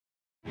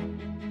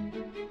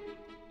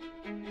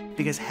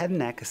Because head and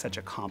neck is such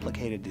a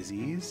complicated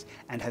disease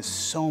and has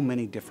so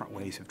many different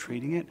ways of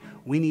treating it,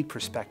 we need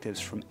perspectives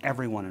from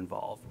everyone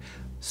involved.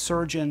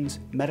 Surgeons,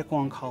 medical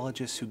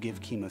oncologists who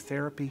give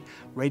chemotherapy,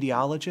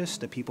 radiologists,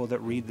 the people that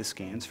read the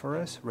scans for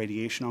us,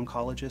 radiation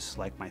oncologists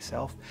like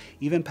myself,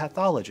 even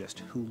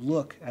pathologists who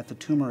look at the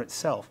tumor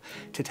itself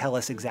to tell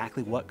us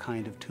exactly what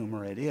kind of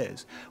tumor it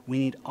is. We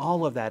need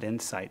all of that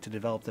insight to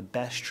develop the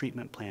best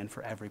treatment plan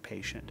for every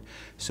patient.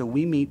 So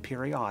we meet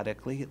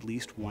periodically, at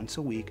least once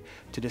a week,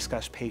 to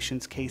discuss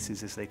patients'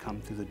 cases as they come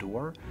through the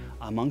door,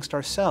 amongst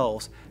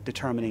ourselves,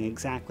 determining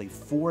exactly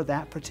for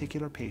that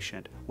particular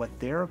patient what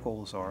their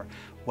goals are,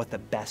 what the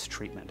best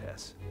treatment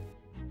is.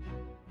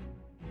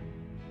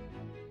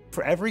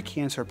 For every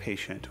cancer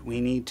patient,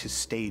 we need to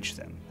stage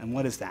them. And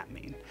what does that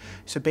mean?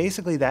 So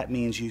basically that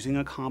means using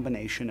a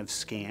combination of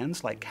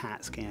scans like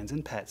CAT scans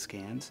and PET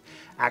scans,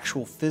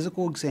 actual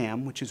physical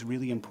exam, which is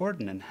really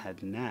important in head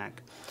and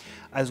neck,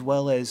 as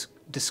well as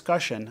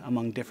discussion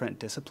among different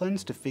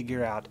disciplines to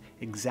figure out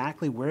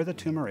exactly where the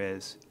tumor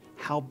is,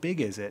 how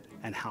big is it,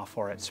 and how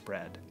far it's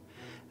spread.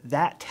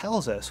 That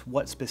tells us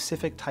what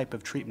specific type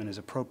of treatment is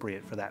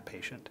appropriate for that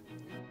patient.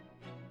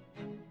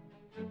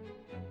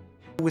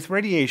 With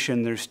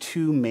radiation, there's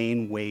two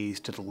main ways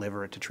to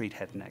deliver it to treat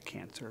head and neck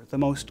cancer. The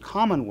most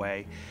common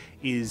way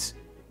is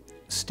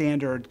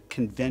standard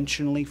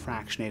conventionally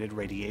fractionated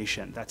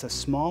radiation. That's a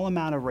small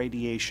amount of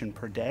radiation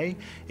per day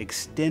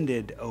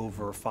extended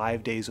over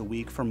 5 days a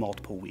week for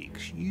multiple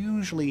weeks,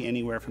 usually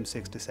anywhere from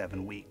 6 to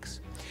 7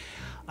 weeks.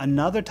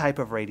 Another type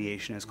of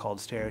radiation is called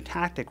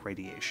stereotactic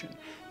radiation.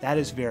 That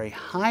is very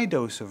high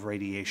dose of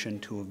radiation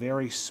to a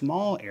very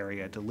small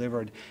area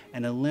delivered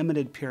in a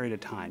limited period of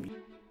time.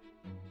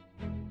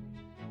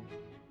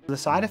 The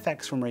side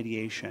effects from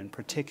radiation,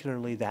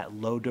 particularly that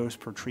low dose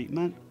per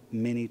treatment,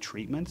 mini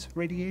treatments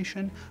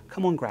radiation,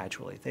 come on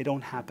gradually. They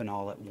don't happen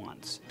all at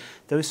once.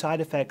 Those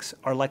side effects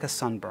are like a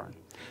sunburn.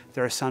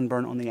 They're a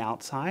sunburn on the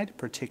outside,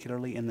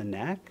 particularly in the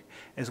neck,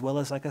 as well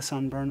as like a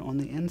sunburn on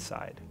the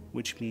inside,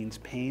 which means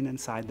pain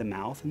inside the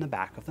mouth and the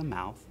back of the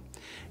mouth,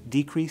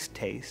 decreased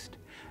taste,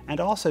 and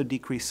also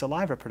decreased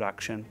saliva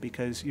production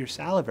because your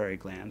salivary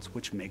glands,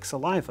 which make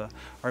saliva,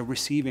 are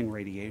receiving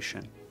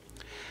radiation.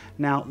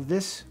 Now,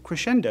 this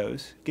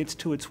crescendos, gets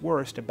to its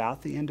worst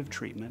about the end of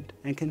treatment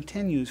and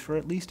continues for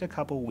at least a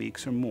couple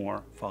weeks or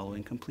more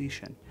following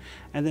completion.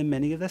 And then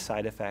many of the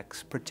side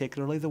effects,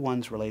 particularly the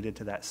ones related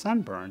to that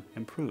sunburn,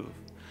 improve.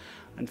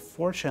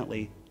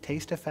 Unfortunately,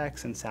 taste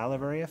effects and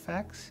salivary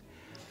effects,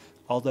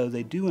 although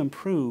they do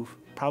improve,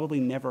 probably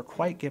never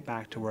quite get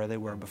back to where they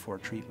were before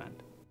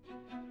treatment.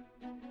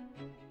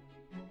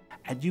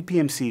 At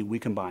UPMC, we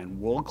combine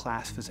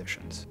world-class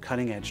physicians,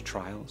 cutting-edge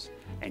trials,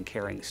 and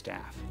caring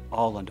staff,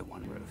 all under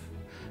one roof.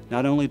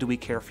 Not only do we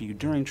care for you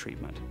during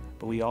treatment,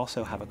 but we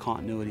also have a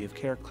continuity of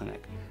care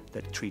clinic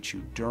that treats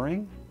you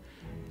during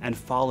and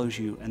follows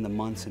you in the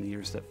months and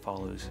years that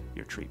follows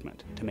your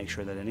treatment to make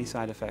sure that any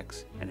side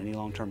effects and any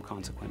long-term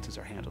consequences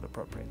are handled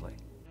appropriately.